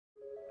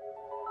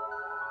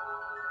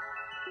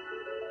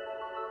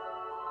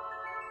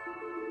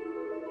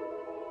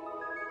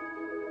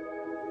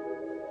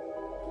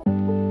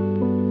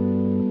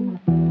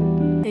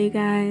Hey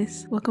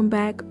guys, welcome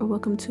back or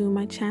welcome to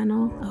my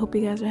channel. I hope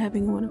you guys are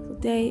having a wonderful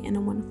day and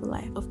a wonderful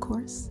life, of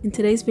course. In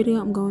today's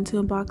video, I'm going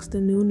to unbox the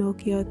new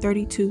Nokia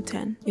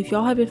 3210. If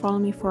y'all have been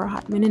following me for a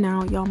hot minute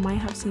now, y'all might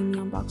have seen me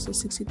unbox the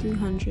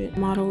 6300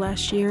 model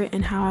last year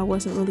and how I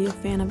wasn't really a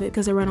fan of it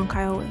because it ran on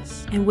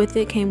iOS. And with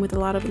it came with a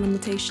lot of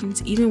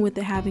limitations, even with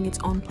it having its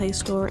own Play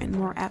Store and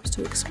more apps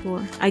to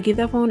explore. I give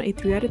that phone a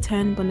 3 out of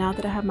 10, but now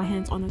that I have my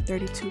hands on a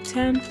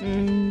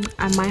 3210,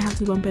 I might have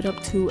to bump it up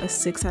to a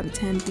 6 out of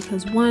 10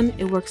 because 1,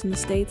 it works in the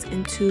States,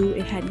 and 2,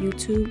 it had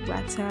YouTube,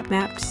 WhatsApp,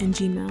 Maps, and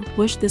Gmail,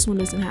 which this one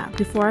doesn't have.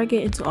 Before I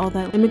get into all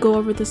that, let me go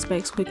over the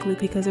specs quickly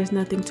because there's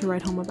nothing to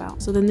write home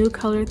about. So the new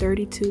color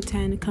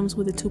 3210 comes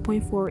with a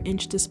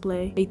 2.4-inch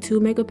display, a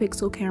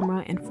 2-megapixel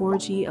camera, and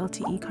 4G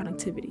LTE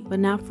connectivity, but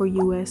not for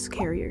US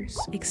carriers.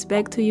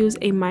 Expect to use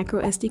a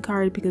micro SD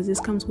card because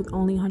this comes with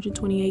only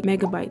 128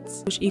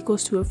 megabytes, which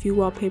equals to a few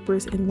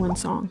wallpapers and 1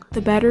 song.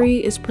 The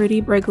battery is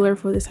pretty regular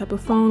for this type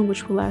of phone,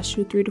 which will last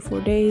you 3 to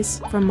 4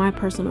 days from my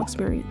personal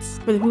experience.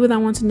 For the people that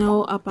want to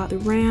know about the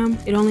RAM,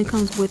 it only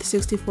comes with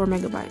 64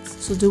 megabytes,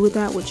 so do with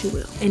that what you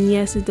will. And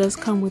yes, it does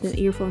come with an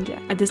earphone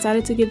jack. I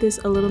decided to give this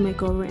a little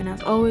makeover, and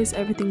as always,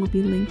 everything will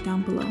be linked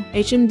down below.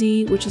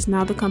 HMD, which is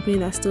now the company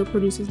that still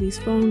produces these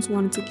phones,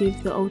 wanted to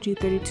give the OG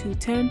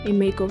 3210 a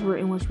makeover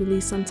and was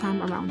released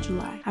sometime around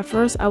July. At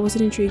first, I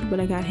wasn't intrigued,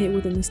 but I got hit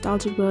with a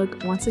nostalgic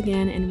bug once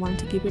again and wanted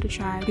to give it a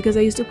try because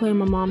I used to play on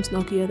my mom's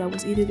Nokia that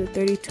was either the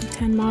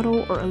 3210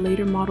 model or a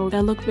later model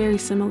that looked very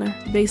similar.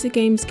 The basic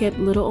games kept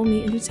little old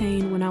me entertained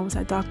when I was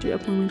at doctor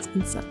appointments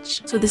and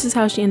such. So this is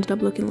how she ended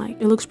up looking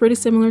like. It looks pretty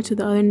similar to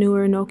the other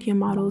newer Nokia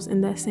models in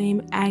that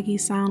same aggy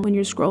sound when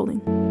you're scrolling.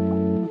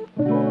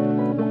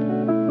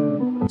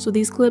 So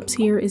these clips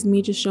here is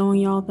me just showing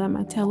y'all that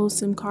my cellular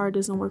SIM card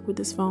doesn't work with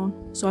this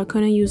phone, so I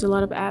couldn't use a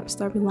lot of apps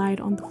that relied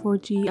on the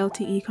 4G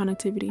LTE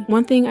connectivity.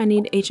 One thing I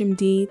need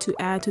HMD to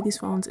add to these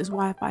phones is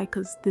Wi-Fi,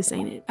 because this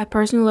ain't it. I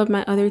personally love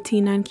my other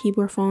T9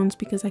 keyboard phones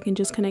because I can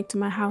just connect to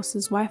my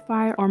house's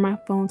Wi-Fi or my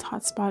phone's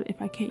hotspot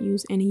if I can't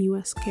use any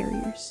US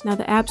carriers. Now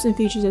the apps and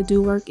features that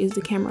do work is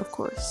the camera, of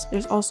course.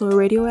 There's also a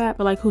radio app,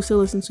 but like who still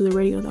listens to the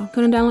radio though?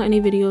 Couldn't download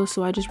any videos,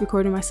 so I just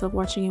recorded myself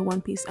watching a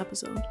One Piece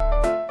episode.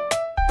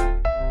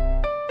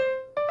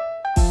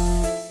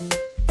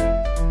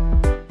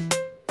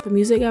 The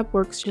music app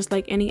works just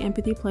like any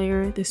MP3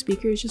 player, the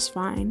speaker is just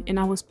fine, and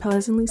I was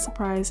pleasantly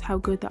surprised how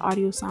good the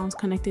audio sounds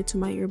connected to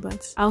my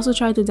earbuds. I also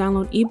tried to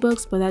download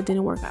ebooks, but that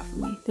didn't work out for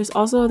me. There's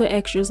also other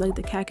extras like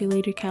the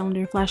calculator,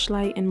 calendar,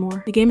 flashlight, and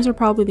more. The games are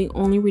probably the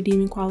only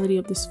redeeming quality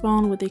of this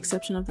phone with the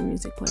exception of the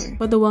music player.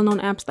 But the well-known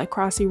apps like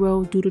Crossy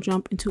Road, Doodle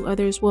Jump, and 2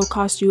 others will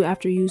cost you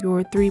after you use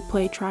your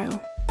 3-play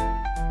trial.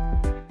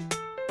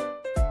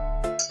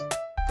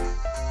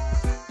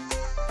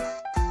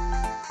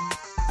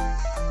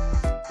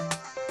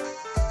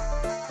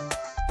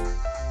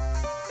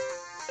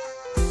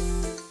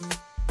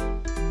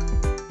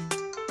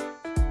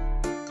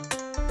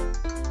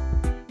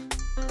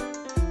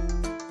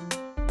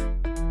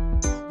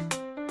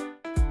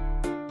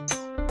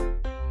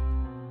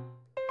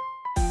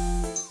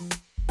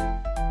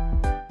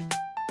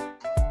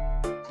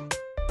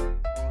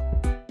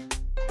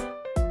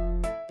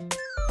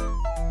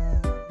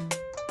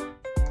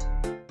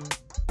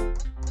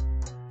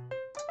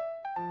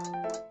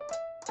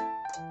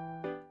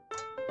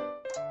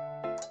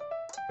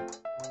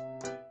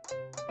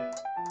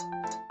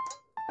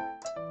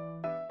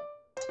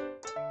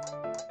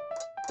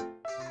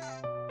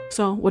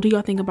 So what do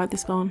y'all think about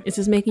this phone? Is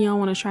this making y'all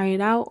want to try it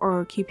out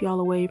or keep y'all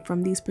away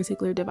from these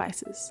particular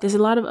devices? There's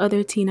a lot of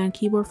other T9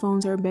 keyboard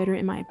phones that are better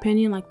in my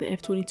opinion, like the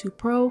F22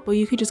 Pro, but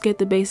you could just get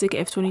the basic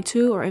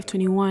F22 or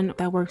F21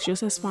 that works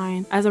just as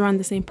fine as around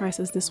the same price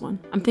as this one.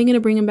 I'm thinking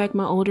of bringing back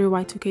my older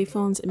Y2K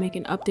phones and make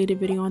an updated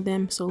video on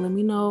them, so let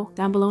me know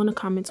down below in the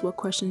comments what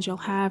questions y'all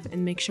have,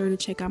 and make sure to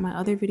check out my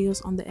other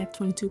videos on the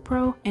F22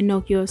 Pro and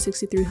Nokia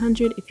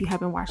 6300 if you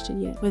haven't watched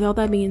it yet. With all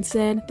that being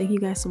said, thank you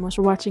guys so much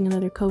for watching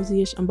another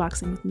cozy-ish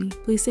unboxing with me.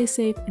 Please stay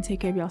safe and take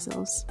care of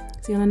yourselves.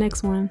 See you on the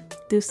next one.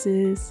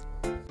 Deuces.